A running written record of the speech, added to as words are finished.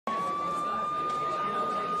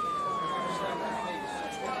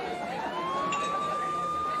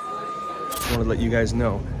want to let you guys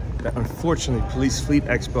know that unfortunately Police Fleet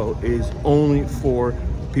Expo is only for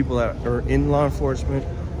people that are in law enforcement,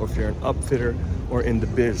 or if you're an upfitter or in the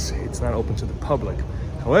biz. It's not open to the public.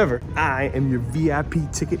 However, I am your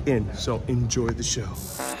VIP ticket in, so enjoy the show.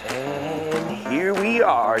 And here we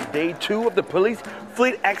are, day 2 of the Police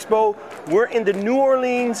Fleet Expo. We're in the New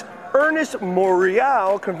Orleans Ernest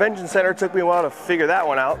Morial Convention Center. Took me a while to figure that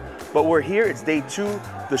one out, but we're here. It's day 2.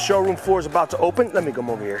 The showroom floor is about to open. Let me come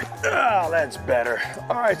over here. Oh, that's better.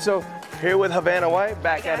 All right, so here with Havana White,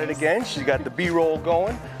 back at it again. She's got the B-roll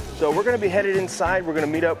going. So we're gonna be headed inside. We're gonna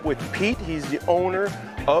meet up with Pete. He's the owner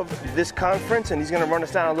of this conference, and he's gonna run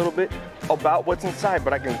us down a little bit about what's inside,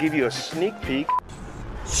 but I can give you a sneak peek.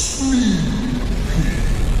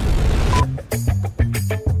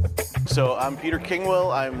 So I'm Peter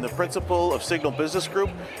Kingwell. I'm the principal of Signal Business Group,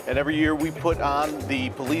 and every year we put on the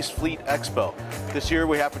Police Fleet Expo. This year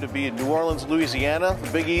we happen to be in New Orleans, Louisiana,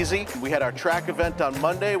 the Big Easy. We had our track event on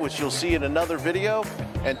Monday, which you'll see in another video.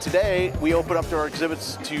 And today we open up our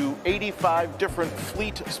exhibits to 85 different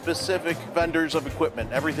fleet-specific vendors of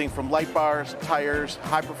equipment. Everything from light bars, tires,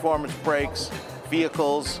 high-performance brakes,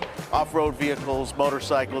 vehicles, off-road vehicles,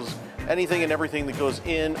 motorcycles. Anything and everything that goes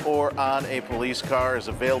in or on a police car is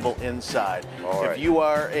available inside. If you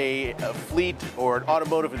are a fleet or an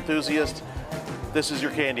automotive enthusiast, this is your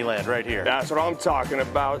candy land right here. That's what I'm talking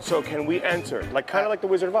about. So can we enter? Like kind of like the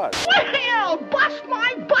Wizard of Oz. Well, bust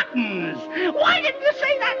my buttons! Why didn't you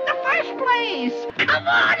say that in the first place? Come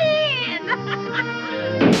on in!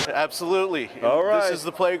 Absolutely. All right. This is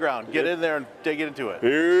the playground. Get in there and dig into it.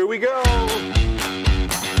 Here we go.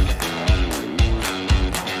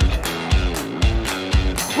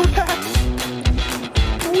 We're back.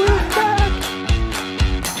 We're back.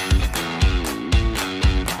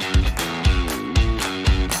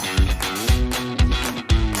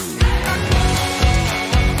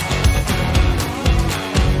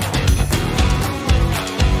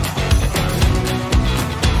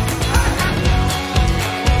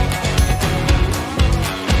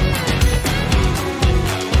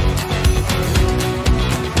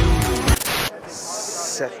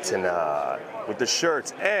 With the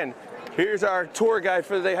shirts, and here's our tour guide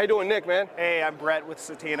for the day. How you doing, Nick, man? Hey, I'm Brett with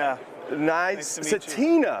Satina. Nice to meet you.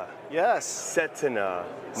 Satina. Yes. Satina.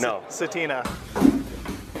 No. Satina.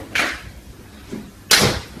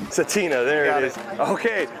 Satina, there Got it is. it.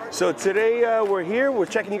 Okay, so today we're here. We're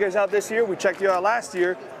checking you guys out this year. We checked you out last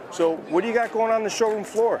year. So what do you got going on the showroom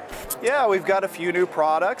floor? Yeah, we've got a few new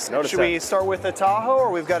products. Notice Should we start with the Tahoe,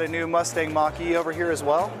 or we've got a new Mustang Mach-E over here as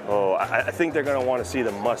well? Oh, I think they're gonna want to see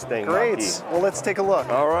the Mustang Great. Mach-E. Well, let's take a look.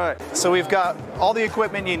 All right. So we've got all the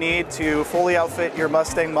equipment you need to fully outfit your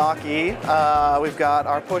Mustang Mach-E. We've got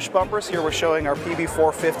our push bumpers. Here we're showing our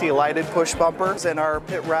PB450 lighted push bumpers, and our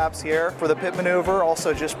pit wraps here for the pit maneuver.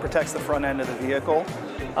 Also just protects the front end of the vehicle.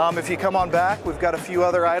 If you come on back, we've got a few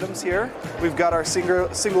other items here. We've got our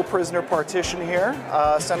single prisoner partition here,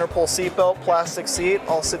 center pole seatbelt, plastic seat,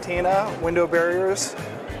 all Satina, window barriers,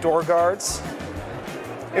 door guards.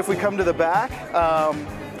 If we come to the back,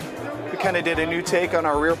 we kind of did a new take on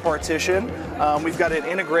our rear partition. We've got an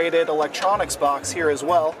integrated electronics box here as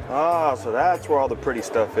well. Ah, so that's where all the pretty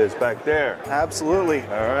stuff is, back there. Absolutely. All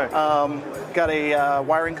right. Got a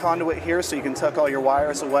wiring conduit here so you can tuck all your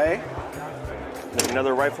wires away.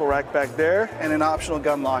 Another rifle rack back there. And an optional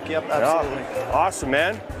gun lock, yep, absolutely. Oh, awesome,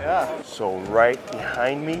 man. Yeah. So right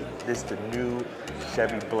behind me, this is the new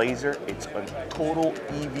Chevy Blazer. It's a total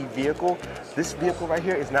EV vehicle. This vehicle right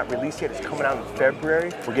here is not released yet. It's coming out in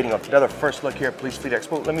February. We're getting another first look here at Police Fleet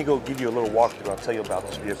Expo. Let me go give you a little walkthrough. I'll tell you about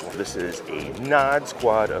this vehicle. This is a Nod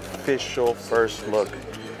Squad official first look.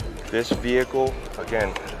 This vehicle,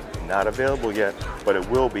 again, not available yet, but it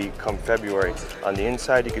will be come February. On the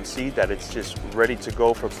inside, you can see that it's just ready to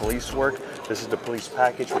go for police work. This is the police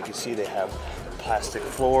package. You can see they have plastic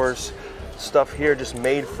floors, stuff here just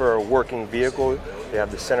made for a working vehicle. They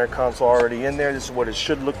have the center console already in there. This is what it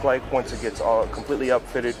should look like once it gets all completely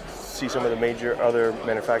upfitted. See some of the major other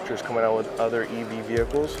manufacturers coming out with other EV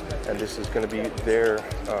vehicles, and this is going to be their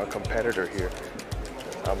competitor here.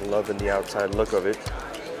 I'm loving the outside look of it.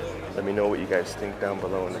 Let me know what you guys think down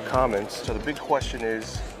below in the comments. So the big question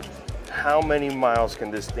is, how many miles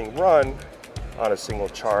can this thing run on a single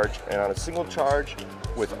charge? And on a single charge,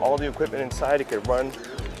 with all the equipment inside, it could run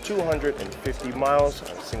 250 miles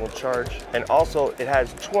on a single charge. And also, it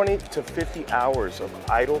has 20 to 50 hours of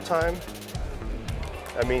idle time.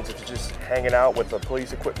 That means if you're just hanging out with the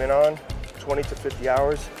police equipment on, 20 to 50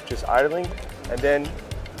 hours just idling. And then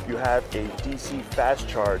you have a DC fast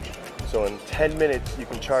charge. So in 10 minutes, you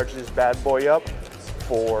can charge this bad boy up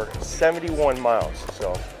for 71 miles.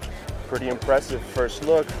 So pretty impressive first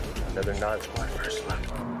look. Another non-squad first look.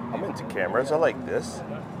 I'm into cameras. I like this.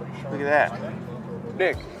 Look at that.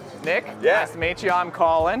 Nick. Nick, Yeah. nice to meet you. I'm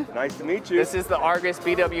Colin. Nice to meet you. This is the Argus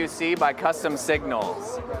BWC by Custom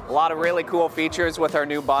Signals. A lot of really cool features with our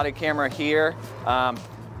new body camera here.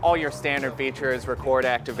 All your standard features, record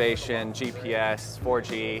activation, GPS,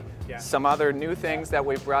 4G, some other new things that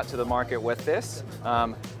we've brought to the market with this.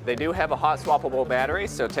 They do have a hot swappable battery,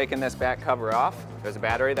 so taking this back cover off, there's a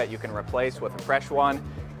battery that you can replace with a fresh one.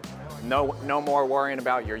 No more worrying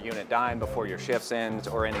about your unit dying before your shifts end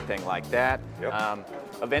or anything like that. Yep.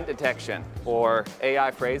 Event detection or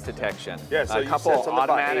AI phrase detection. Yeah, so a you couple said something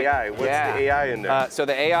automatic, about AI. What's the AI in there? So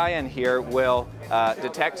the AI in here will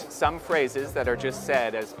detect some phrases that are just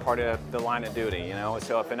said as part of the line of duty, you know?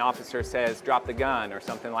 So if an officer says, drop the gun or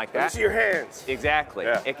something like Let me that. see your hands. Exactly.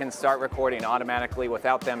 Yeah. It can start recording automatically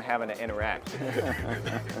without them having to interact.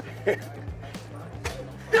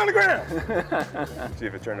 Be on the ground. See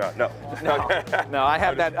if it turned on. No. No, I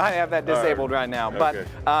have that disabled right now. Okay.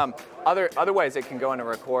 But other ways it can go into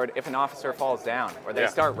record. If an officer falls down or they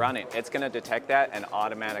start running, it's going to detect that and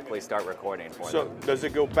automatically start recording for them. So does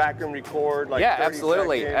it go back and record like Yeah, 30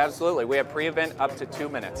 absolutely, seconds? absolutely. We have pre-event up to 2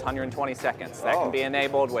 minutes, 120 seconds. That can be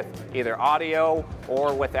enabled with either audio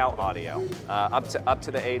or without audio, up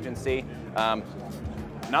to the agency.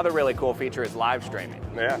 Another really cool feature is live streaming.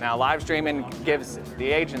 Yeah. Now, live streaming gives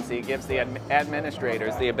the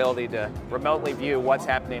administrators the ability to remotely view what's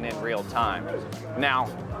happening in real time. Now,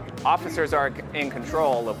 officers are in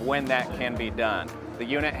control of when that can be done. The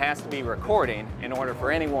unit has to be recording in order for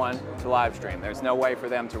anyone to live stream. There's no way for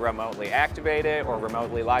them to remotely activate it or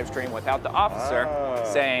remotely live stream without the officer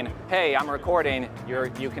saying, hey, I'm recording,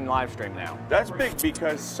 you can live stream now. That's big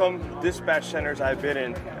because some dispatch centers I've been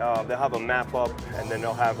in, they'll have a map up and then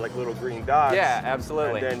they'll have like little green dots. Yeah,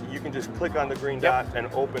 absolutely. And then you can just click on the green dot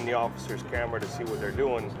and open the officer's camera to see what they're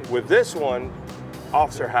doing. With this one,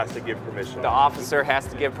 officer has to give permission. The officer has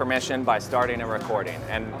to give permission by starting a recording,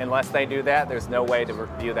 and unless they do that, there's no way to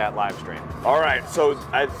view that live stream. All right, so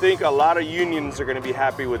I think a lot of unions are going to be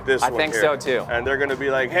happy with this one. I think here. so too. And they're going to be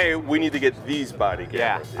like, hey, we need to get these body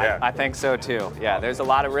cameras. Yeah, I think so too. Yeah, there's a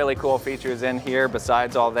lot of really cool features in here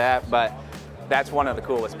besides all that, but that's one of the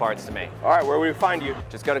coolest parts to me. All right, where will we find you?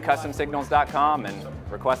 Just go to customsignals.com and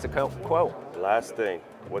request a quote. Last thing.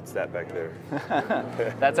 What's that back there?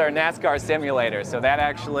 That's our NASCAR simulator. So that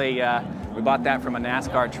actually, we bought that from a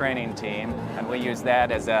NASCAR training team, and we use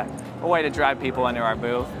that as a way to drive people into our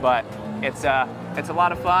booth. But it's a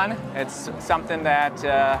lot of fun. It's something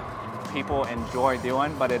that people enjoy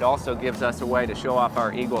doing, but it also gives us a way to show off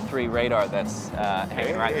our Eagle 3 radar that's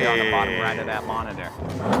hanging right there on the bottom right of that monitor.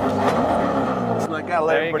 So I gotta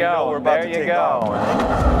let There you everybody know go. we're about There to you take go.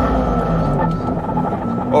 off.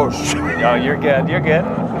 Oh, shoot. Oh, you're good. You're good.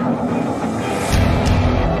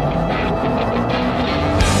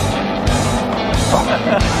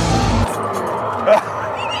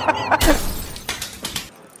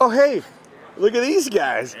 Oh, hey, look at these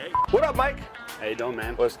guys. Hey. What up, Mike? How you doing,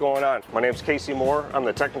 man? What's going on? My name's Casey Moore. I'm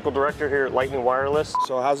the technical director here at Lightning Wireless.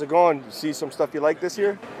 So how's it going? You see some stuff you like this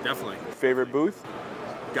year? Definitely. Favorite booth?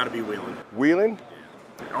 Got to be Wheeling. Wheeling?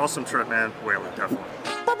 Awesome trip, man. Wheeling, definitely.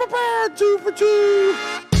 2 for 2.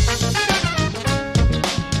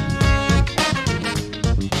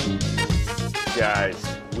 Guys,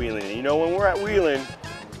 Wheeling. You know when we're at Wheeling,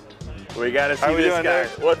 we gotta see this guy.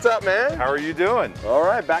 What's up, man? How are you doing? All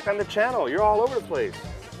right, back on the channel. You're all over the place.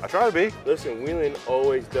 I try to be. Listen, Wheeling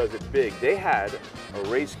always does it big. They had a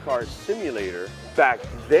race car simulator back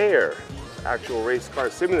there. Actual race car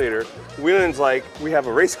simulator. Wheeling's like, we have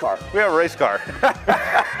a race car. We have a race car.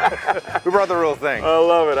 We brought the real thing. I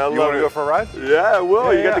love it. I love it. You want to go for a ride? Yeah, I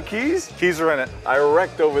will. Yeah, You got yeah. the keys? Keys are in it. I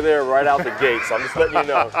wrecked over there right out the gate, so I'm just letting you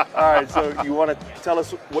know. All right, so you want to tell us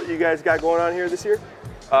what you guys got going on here this year?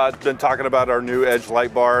 Been talking about our new Edge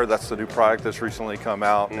light bar. That's the new product that's recently come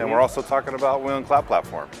out. And we're also talking about Wheeling Cloud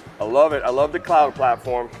Platform. I love it. I love the cloud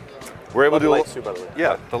platform. We're able to do lights too, by the way.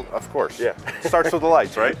 Yeah, of course. Yeah. Starts with the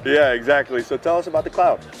lights, right? Yeah, exactly. So tell us about the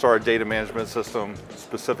cloud. So our data management system,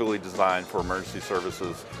 specifically designed for emergency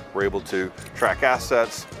services. We're able to track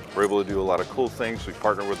assets. We're able to do a lot of cool things. We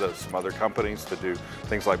partner with some other companies to do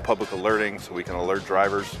things like public alerting, so we can alert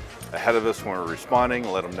drivers ahead of us when we're responding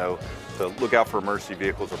and let them know to look out for emergency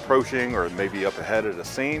vehicles approaching or maybe up ahead at a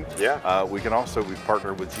scene. Yeah. We've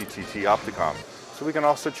partnered with GTT Opticom, so we can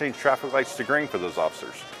also change traffic lights to green for those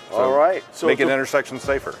officers. So all right. So make an intersection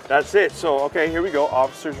safer. That's it. So, okay, here we go.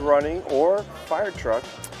 Officers running or fire truck.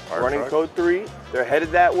 Running code 3. They're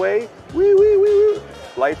headed that way. Wee, wee, wee, wee.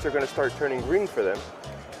 Lights are going to start turning green for them.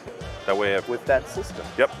 That way, with that system.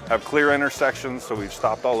 Yep, have clear intersections, so we've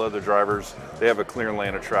stopped all other drivers. They have a clear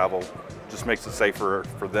lane of travel. Just makes it safer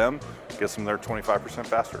for them, gets them there 25%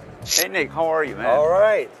 faster. Hey Nick, how are you, man? All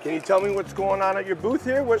right, can you tell me what's going on at your booth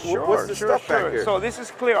here? What's the stuff back here? So this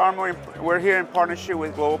is Clear Armor. We're here in partnership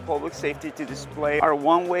with Global Public Safety to display our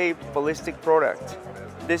one-way ballistic product.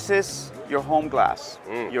 This is your home glass,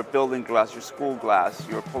 your building glass, your school glass,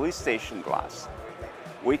 your police station glass.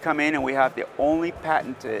 We come in and we have the only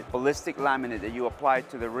patented ballistic laminate that you apply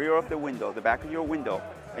to the rear of the window, the back of your window,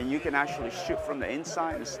 and you can actually shoot from the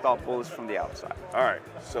inside and stop bullets from the outside. All right,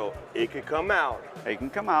 so it can come out. It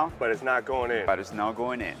can come out. But it's not going in. But it's not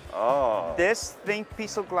going in. Oh. This thin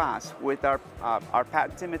piece of glass with our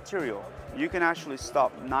patented material, you can actually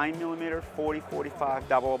stop 9mm, 40-45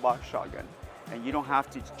 double-box shotgun. And you don't have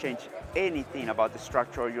to change anything about the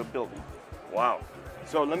structure of your building. Wow.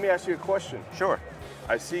 So let me ask you a question. Sure.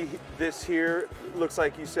 I see this here, looks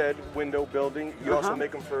like you said window building. You also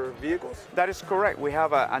make them for vehicles? That is correct. We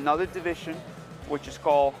have another division which is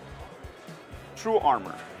called True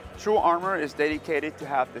Armor. True Armor is dedicated to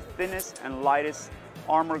have the thinnest and lightest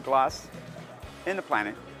armor glass in the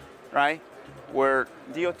planet, right? We're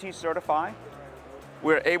DOT certified.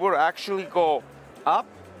 We're able to actually go up.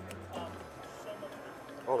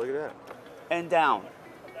 Oh, look at that. And down.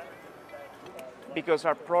 Because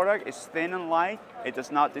our product is thin and light, it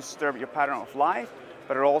does not disturb your pattern of life,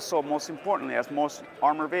 but it also, most importantly, as most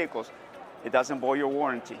armor vehicles, it doesn't void your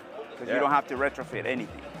warranty because you don't have to retrofit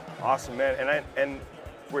anything. Awesome, man. And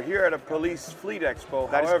we're here at a police fleet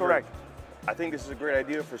expo. That is correct. I think this is a great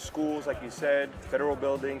idea for schools, like you said, federal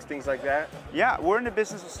buildings, things like that. Yeah, we're in the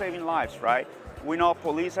business of saving lives, right? We know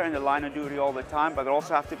police are in the line of duty all the time, but they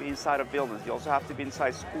also have to be inside of buildings. They also have to be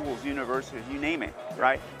inside schools, universities, you name it,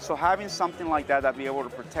 right? So having something like that that be able to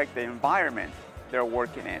protect the environment they're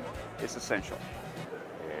working in is essential.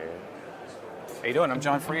 How you doing? I'm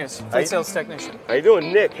John Frias, fleet sales technician. How you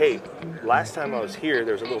doing, Nick? Hey, last time I was here,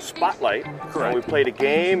 there was a little spotlight. Correct. And we played a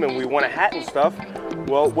game and we won a hat and stuff.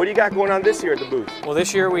 Well, what do you got going on this year at the booth? Well,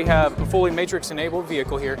 this year we have a fully matrix-enabled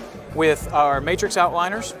vehicle here with our matrix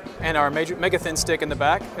outliners and our mega thin stick in the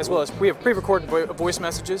back, as well as we have pre-recorded voice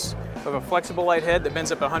messages. We have a flexible light head that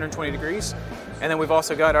bends up 120 degrees. And then we've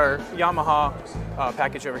also got our Yamaha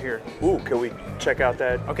package over here. Ooh, can we check out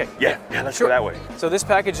that? Okay. Yeah, let's go that way. So this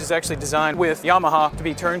package is actually designed with Yamaha to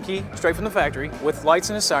be turnkey, straight from the factory, with lights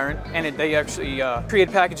and a siren. And they actually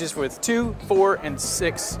create packages with 2, 4, and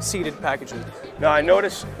 6 seated packages. Now I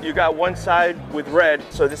noticed you got one side with red,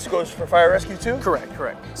 so this goes for fire rescue too? Correct.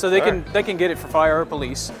 So they can get it for fire or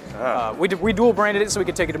police. We dual branded it so we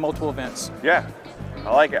could take it to multiple events. Yeah,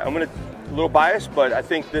 I like it. I'm a little biased, but I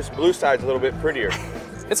think this blue side's a little bit prettier.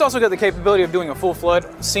 It's also got the capability of doing a full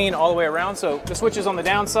flood scene all the way around. So the switch is on the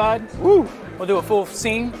downside. Woo! We'll do a full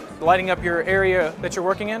scene, lighting up your area that you're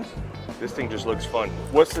working in. This thing just looks fun.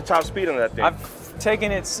 What's the top speed on that thing? I've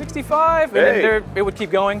taken it 65, and then it would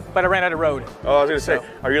keep going, but I ran out of road. Oh, I was gonna say,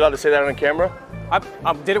 are you allowed to say that on camera?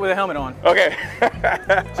 I did it with a helmet on. Okay.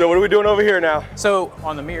 So what are we doing over here now? So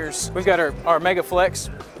on the mirrors, we've got our Mega Flex,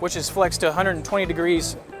 which is flexed to 120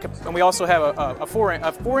 degrees, and we also have a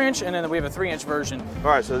 4-inch, and then we have a 3-inch version.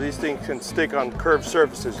 All right, so these things can stick on curved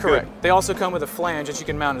surfaces. Correct. Good. They also come with a flange that you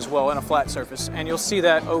can mount as well, and a flat surface. And you'll see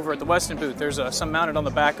that over at the Weston booth. There's some mounted on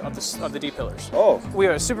the back of the D-pillars. Oh. We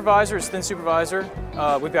have a supervisor, it's thin supervisor.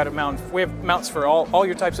 We've got we have mounts for all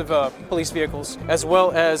your types of police vehicles, as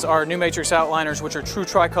well as our new matrix outliners, which are true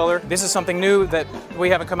tricolor. This is something new that we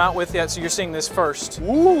haven't come out with yet, so you're seeing this first.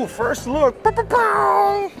 Ooh, first look.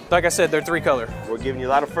 Like I said, they're 3-color. We're giving you a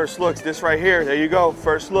lot of first looks. This right here, there you go,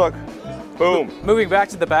 first look. Boom. Moving back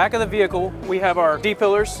to the back of the vehicle, we have our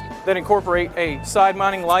D-pillars that incorporate a side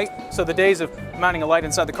mounting light. So the days of mounting a light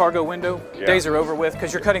inside the cargo window, days are over with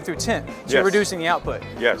because you're cutting through tint. So you're reducing the output.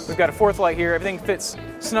 Yes. We've got a 4th light here. Everything fits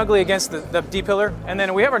snugly against the D-pillar. And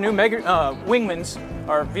then we have our new wingmans,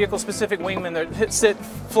 our vehicle-specific wingmen that sit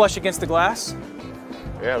flush against the glass.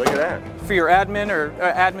 Yeah, look at that. For your admin or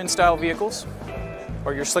admin-style vehicles,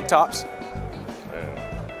 or your slick tops.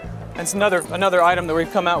 And another item that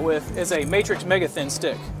we've come out with is a Matrix Mega Thin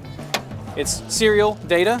Stick. It's serial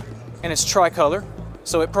data and it's tricolor,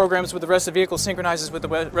 so it programs with the rest of the vehicle, synchronizes with the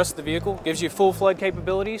rest of the vehicle, gives you full flood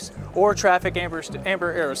capabilities or traffic amber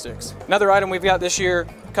arrow sticks. Another item we've got this year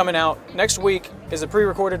coming out next week is a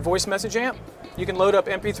pre-recorded voice message amp. You can load up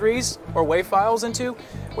MP3s or WAV files into.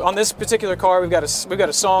 On this particular car, we've got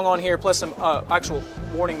a song on here plus some actual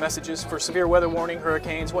warning messages for severe weather warning,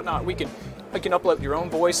 hurricanes, whatnot. We can upload your own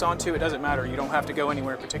voice onto. It doesn't matter. You don't have to go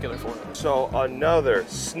anywhere in particular for it. So another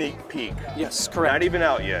sneak peek. Yes, correct. Not even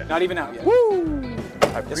out yet. Not even out yet. Woo!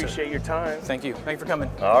 I appreciate your time. Thank you. Thank you for coming.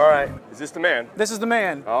 All right. Is this the man? This is the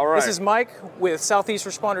man. All right. This is Mike with Southeast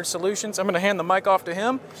Responder Solutions. I'm going to hand the mic off to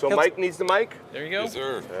him. So Mike needs the mic? There you go. Yes,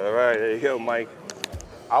 sir. All right, there you go, Mike.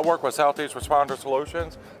 I work with Southeast Responder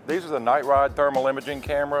Solutions. These are the night ride thermal imaging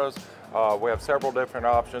cameras. We have several different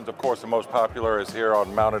options. Of course, the most popular is here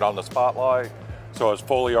mounted on the spotlight. So it's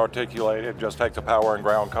fully articulated, just takes the power and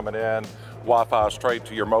ground coming in, Wi-Fi straight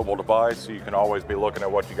to your mobile device, so you can always be looking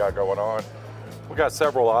at what you got going on. We've got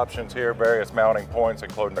several options here, various mounting points,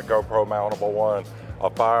 including a GoPro mountable one, a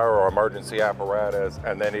fire or emergency apparatus,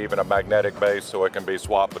 and then even a magnetic base so it can be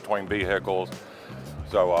swapped between vehicles.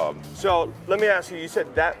 So let me ask you, you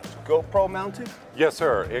said that's GoPro mounted? Yes,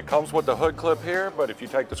 sir. It comes with the hood clip here, but if you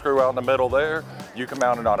take the screw out in the middle there, you can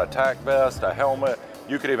mount it on a tack vest, a helmet.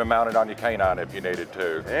 You could even mount it on your canine if you needed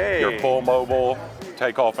to. Hey. You're full mobile,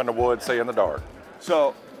 take off in the woods, see in the dark.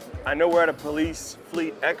 So I know we're at a police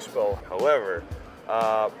fleet expo. However,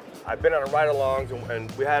 I've been on a ride-alongs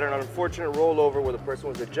and we had an unfortunate rollover where the person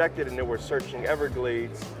was ejected and they were searching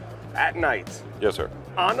Everglades at night. Yes, sir.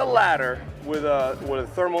 On a ladder with a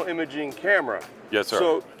thermal imaging camera. Yes, sir.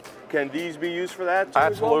 So can these be used for that too?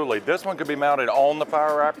 Absolutely. This one could be mounted on the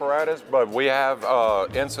fire apparatus, but we have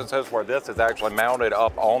instances where this is actually mounted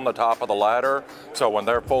up on the top of the ladder. So when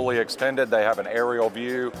they're fully extended, they have an aerial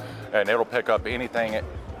view and it'll pick up anything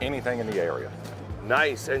in the area.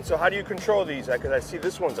 Nice. And so how do you control these? Because I see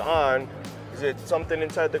this one's on. Is it something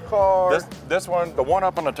inside the car? This one, the one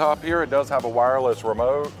up on the top here, it does have a wireless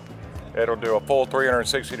remote. It'll do a full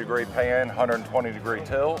 360-degree pan, 120-degree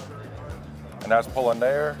tilt, and that's pulling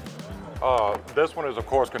there. This one is, of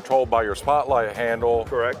course, controlled by your spotlight handle.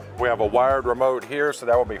 Correct. We have a wired remote here, so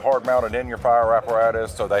that will be hard mounted in your fire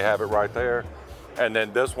apparatus, so they have it right there. And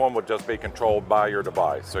then this one would just be controlled by your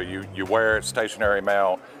device. So you wear it, stationary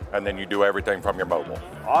mount, and then you do everything from your mobile.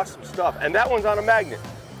 Awesome stuff. And that one's on a magnet.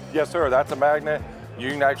 Yes, sir, that's a magnet. You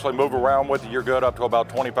can actually move around with it. You're good up to about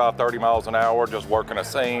 25, 30 miles an hour, just working a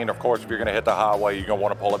scene. Of course, if you're gonna hit the highway, you're gonna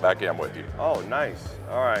wanna pull it back in with you. Oh, nice.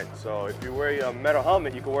 All right, so if you wear a metal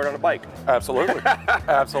helmet, you can wear it on a bike. Absolutely,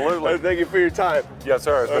 absolutely. Thank you for your time. Yes,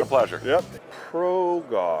 sir, it's been a pleasure. Yep.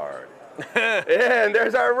 ProGuard. And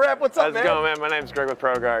there's our rep. What's up, man? How's it going, man? My name's Greg with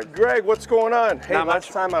ProGuard. Greg, what's going on? Hey, Not last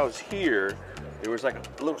much. time I was here, there was like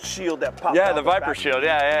a little shield that popped Yeah, out the Viper shield.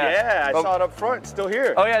 Yeah. Yeah, I saw it up front. It's still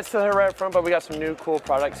here. Oh yeah, it's still here right up front, but we got some new cool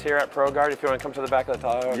products here at ProGuard. If you want to come to the back of the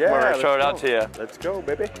Tahoe, Yeah, we're gonna let's show it go. out to you. Let's go,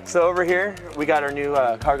 baby. So over here, we got our new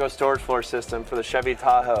cargo storage floor system for the Chevy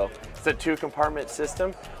Tahoe. It's a 2-compartment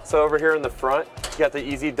system. So over here in the front, you got the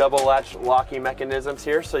easy double latch locking mechanisms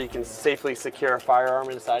here, so you can safely secure a firearm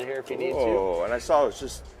inside here if you need to. Oh, and I saw it's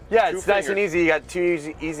just Yeah, two it's nice and fingers. easy. You got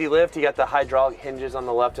two easy lift. You got the hydraulic hinges on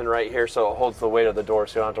the left and right here, so it holds the weight of the door,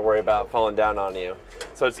 so you don't have to worry about falling down on you.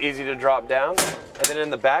 So it's easy to drop down. And then in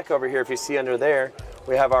the back over here, if you see under there,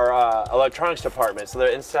 we have our electronics department. So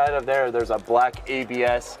inside of there's a black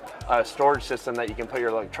ABS storage system that you can put your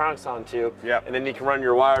electronics onto. Yep. And then you can run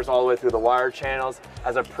your wires all the way through the wire channels.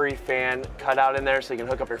 Has a pre-fan cutout in there, so you can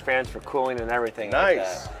hook up your fans for cooling and everything. Nice. Like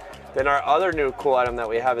that. Then our other new cool item that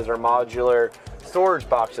we have is our modular storage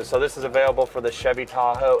boxes. So this is available for the Chevy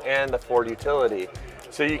Tahoe and the Ford Utility.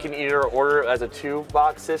 So you can either order as a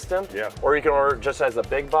 2-box system, or you can order just as a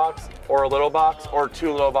big box, or a little box, or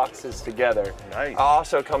 2 little boxes together. Nice. It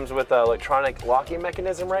also comes with an electronic locking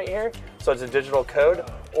mechanism right here, so it's a digital code,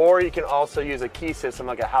 or you can also use a key system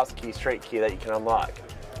like a house key, straight key that you can unlock.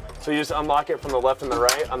 So you just unlock it from the left and the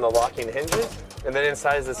right on the locking hinges, and then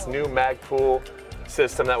inside is this new Magpool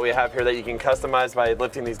system that we have here that you can customize by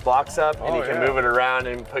lifting these blocks up, and you can move it around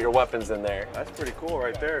and put your weapons in there. That's pretty cool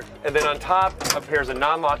right there. And then on top up here is a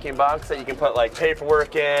non-locking box that you can put like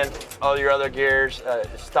paperwork in, all your other gears,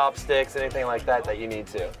 stop sticks, anything like that that you need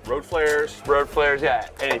to. Road flares. Road flares, yeah,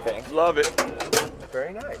 anything. Love it.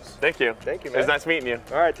 Very nice. Thank you. Thank you, It man. was nice meeting you.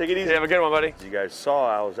 All right, take it easy. Yeah, have a good one, buddy. As you guys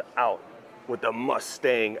saw, I was out with the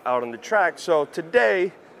Mustang out on the track. So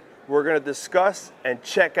today, we're gonna discuss and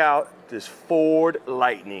check out this Ford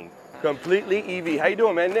Lightning. Completely EV. How you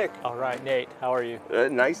doing, man? Nick? All right, Nate, how are you?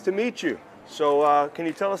 Nice to meet you. So can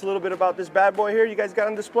you tell us a little bit about this bad boy here you guys got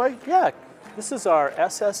on display? Yeah, this is our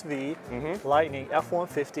SSV Lightning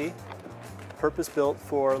F-150, purpose-built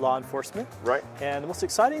for law enforcement. Right. And the most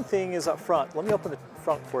exciting thing is up front. Let me open the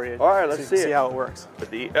front for you. All right, let's so you see can see it. how it works.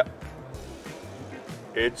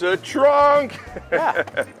 It's a trunk.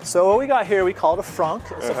 Yeah. So what we got here, we call it a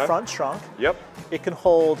frunk. It's a front trunk. Yep. It can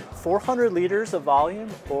hold 400 liters of volume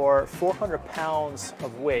or 400 pounds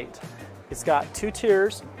of weight. It's got 2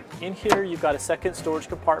 tiers. In here, you've got a second storage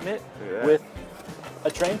compartment with a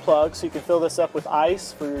drain plug, so you can fill this up with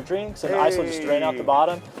ice for your drinks, and the ice will just drain out the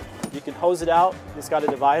bottom. You can hose it out. It's got a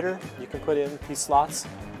divider. You can put in these slots,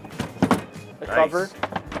 a cover.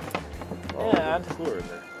 And the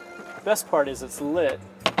best part is it's lit.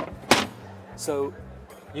 So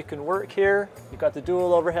you can work here. You've got the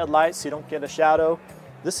dual overhead lights so you don't get a shadow.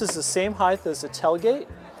 This is the same height as a tailgate.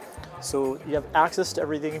 So you have access to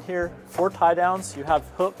everything in here. 4 tie downs. You have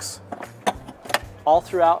hooks all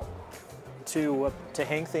throughout to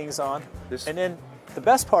hang things on. And then the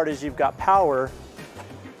best part is you've got power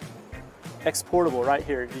exportable right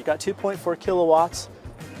here. You've got 2.4 kilowatts,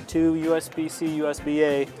 2 USB-C,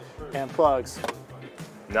 USB-A, and plugs.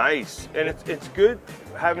 Nice. And it's good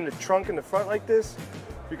having the trunk in the front like this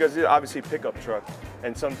because it's obviously a pickup truck.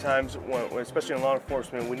 And sometimes, especially in law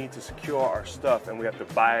enforcement, we need to secure our stuff and we have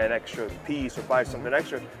to buy an extra piece or buy something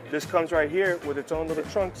extra. This comes right here with its own little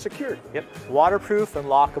trunk secured. Yep. Waterproof and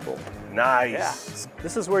lockable. Nice. Yeah.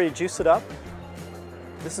 This is where you juice it up.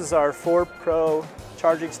 This is our 4 Pro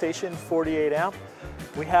charging station, 48 amp.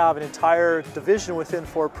 We have an entire division within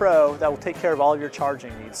 4 Pro that will take care of all of your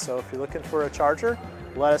charging needs. So if you're looking for a charger,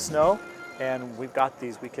 let us know, and we've got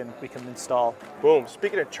these we can install. Boom.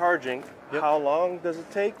 Speaking of charging, how long does it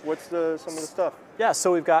take? What's some of the stuff? Yeah,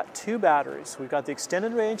 so we've got 2 batteries. We've got the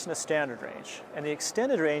extended range and the standard range. And the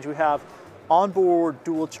extended range, we have onboard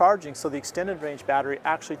dual charging, so the extended range battery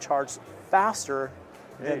actually charges faster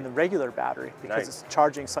than the regular battery because it's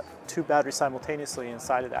charging 2 batteries simultaneously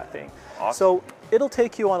inside of that thing. Awesome. So it'll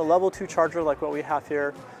take you on a level 2 charger like what we have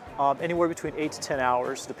here, anywhere between 8 to 10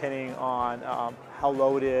 hours depending on how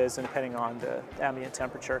low it is and depending on the ambient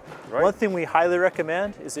temperature. Right. One thing we highly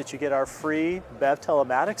recommend is that you get our free BEV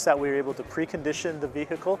telematics, that we're able to precondition the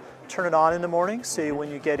vehicle, turn it on in the morning, so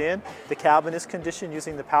when you get in, the cabin is conditioned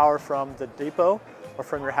using the power from the depot or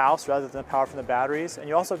from your house rather than the power from the batteries. And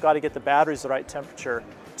you also got to get the batteries the right temperature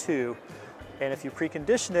too. And if you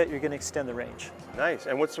precondition it, you're going to extend the range. Nice.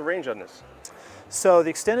 And what's the range on this? So the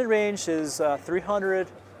extended range is 320,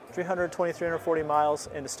 340 miles,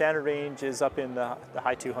 and the standard range is up in the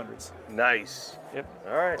high 200s. Nice. Yep.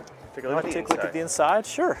 All right. Take a look at the inside.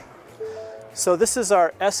 Sure. So this is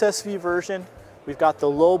our SSV version. We've got the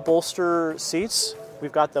low bolster seats.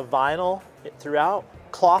 We've got the vinyl throughout,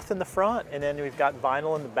 cloth in the front, and then we've got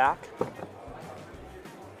vinyl in the back.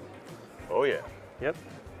 Oh yeah. Yep.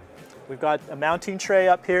 We've got a mounting tray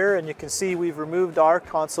up here, and you can see we've removed our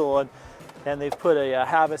console and they've put a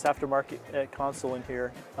Havas aftermarket console in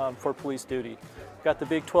here for police duty. We've got the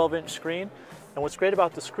big 12-inch screen, and what's great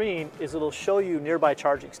about the screen is it'll show you nearby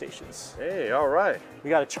charging stations. Hey, all right. We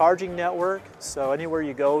got a charging network, so anywhere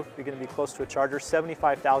you go, you're going to be close to a charger.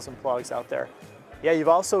 75,000 plugs out there. Yeah, you've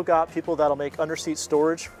also got people that'll make under-seat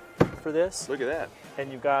storage for this. Look at that.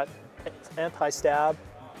 And you've got anti-stab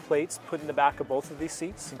plates put in the back of both of these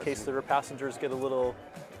seats in case the rear passengers get a little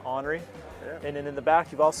ornery. Yeah. And then in the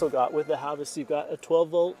back, you've also got, with the Havas, you've got a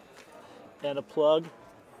 12-volt and a plug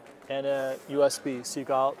and a USB. So you've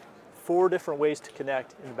got 4 different ways to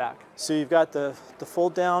connect in the back. So you've got the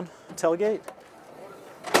fold-down tailgate.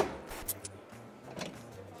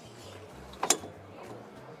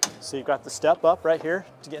 So you've got the step up right here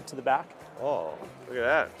to get into the back. Oh, look at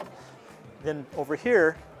that. Then over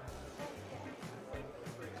here,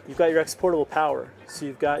 you've got your exportable power. So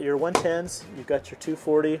you've got your 110s, you've got your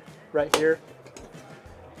 240 right here.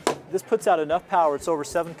 This puts out enough power, it's over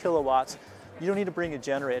 7 kilowatts. You don't need to bring a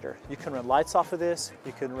generator. You can run lights off of this,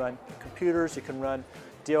 you can run computers, you can run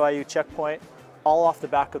DOIU checkpoint, all off the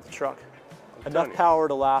back of the truck. Enough power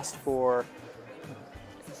to last for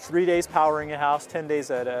 3 days powering a house, 10 days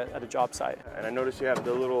at a job site. And I noticed you have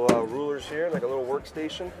the little rulers here, like a little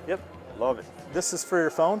workstation. Yep. Love it. This is for your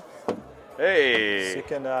phone. Hey. So you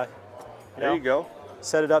can, there you go.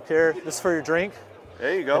 Set it up here. This is for your drink.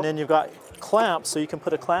 There you go. And then you've got clamps, so you can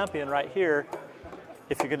put a clamp in right here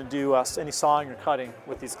if you're going to do any sawing or cutting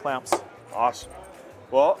with these clamps. Awesome.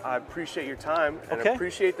 Well, I appreciate your time and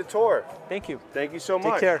appreciate the tour. Thank you. Thank you so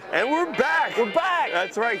much. Take care. And we're back. We're back.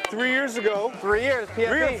 That's right. 3 years ago. 3 years.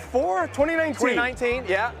 PFV. 2019. 2019.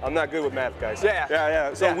 Yeah. I'm not good with math, guys.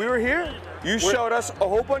 Yeah. So we were here. You showed us a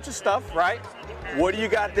whole bunch of stuff. Right. What do you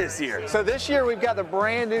got this year? So this year we've got the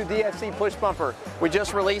brand new DFC push bumper. We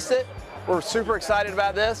just released it. We're super excited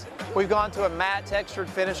about this. We've gone to a matte textured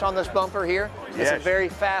finish on this bumper here. It's a very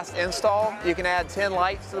fast install. You can add 10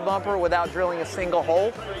 lights to the bumper without drilling a single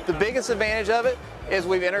hole. The biggest advantage of it is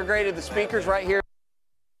we've integrated the speakers right here.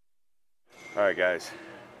 All right, guys,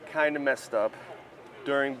 kind of messed up.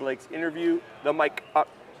 During Blake's interview, the mic up,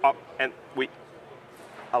 and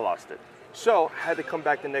I lost it. So I had to come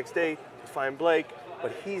back the next day to find Blake,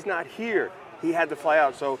 but he's not here. He had to fly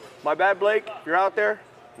out. So my bad, Blake, if you're out there,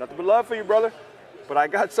 nothing but love for you, brother. but I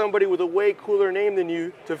got somebody with a way cooler name than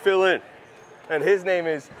you to fill in. And his name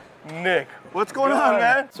is Nick. What's going on,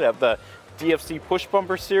 man? So we have the DFC push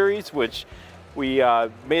bumper series, which we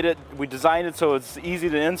designed it so it's easy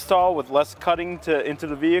to install with less cutting into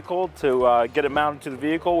the vehicle to get it mounted to the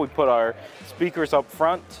vehicle. We put our speakers up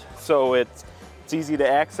front, so it's easy to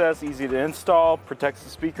access, easy to install, protects the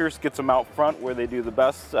speakers, gets them out front where they do the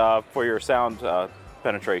best for your sound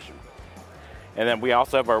penetration. And then we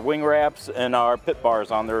also have our wing wraps and our pit bars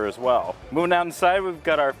on there as well. Moving down the side, we've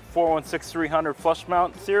got our 416-300 flush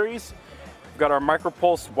mount series. We've got our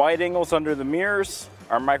micropulse wide angles under the mirrors,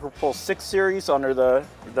 our micropulse 6 series under the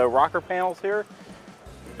rocker panels here.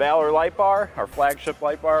 Valor light bar, our flagship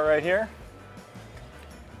light bar right here.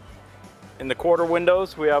 In the quarter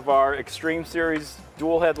windows, we have our Extreme Series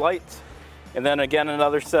dual headlights. And then again,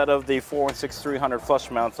 another set of the 416-300 flush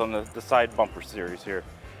mounts on the side bumper series here.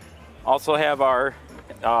 Also have our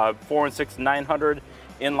 416-900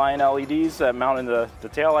 inline LEDs that mount in the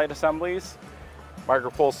taillight assemblies.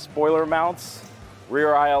 Micropulse spoiler mounts,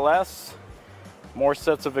 rear ILS, more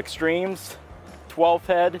sets of Extremes, 12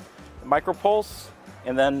 head micropulse,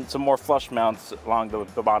 and then some more flush mounts along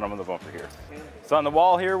the bottom of the bumper here. So on the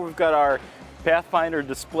wall here, we've got our Pathfinder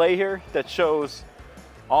display here that shows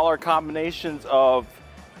all our combinations of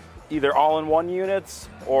either all-in-one units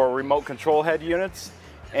or remote control head units.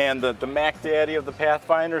 And the Mac Daddy of the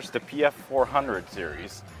Pathfinders, the PF400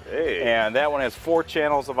 series. Hey. And that one has 4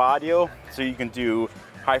 channels of audio, so you can do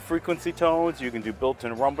high frequency tones, you can do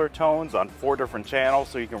built-in rumbler tones on 4 different channels,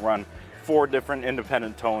 so you can run 4 different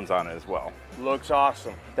independent tones on it as well. Looks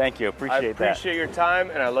awesome. Thank you, appreciate that. I appreciate your time,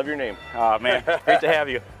 and I love your name. Oh man, great to have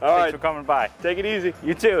you. Thanks for coming by. Take it easy.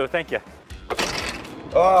 You too, thank you.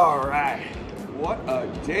 All right, what a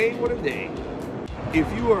day, what a day. If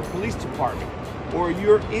you are a police department, or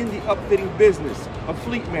you're in the upfitting business, a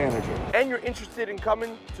fleet manager, and you're interested in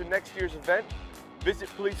coming to next year's event, visit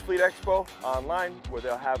Police Fleet Expo online, where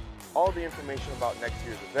they'll have all the information about next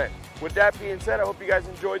year's event. With that being said, I hope you guys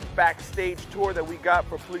enjoyed the backstage tour that we got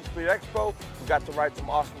for Police Fleet Expo. We got to ride some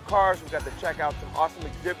awesome cars, we got to check out some awesome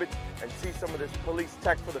exhibits and see some of this police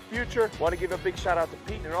tech for the future. Want to give a big shout out to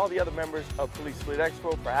Pete and all the other members of Police Fleet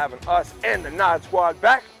Expo for having us and the Nod Squad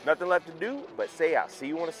back. Nothing left to do but say I'll see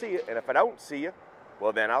you when I see you, and if I don't see you,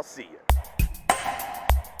 well then I'll see you.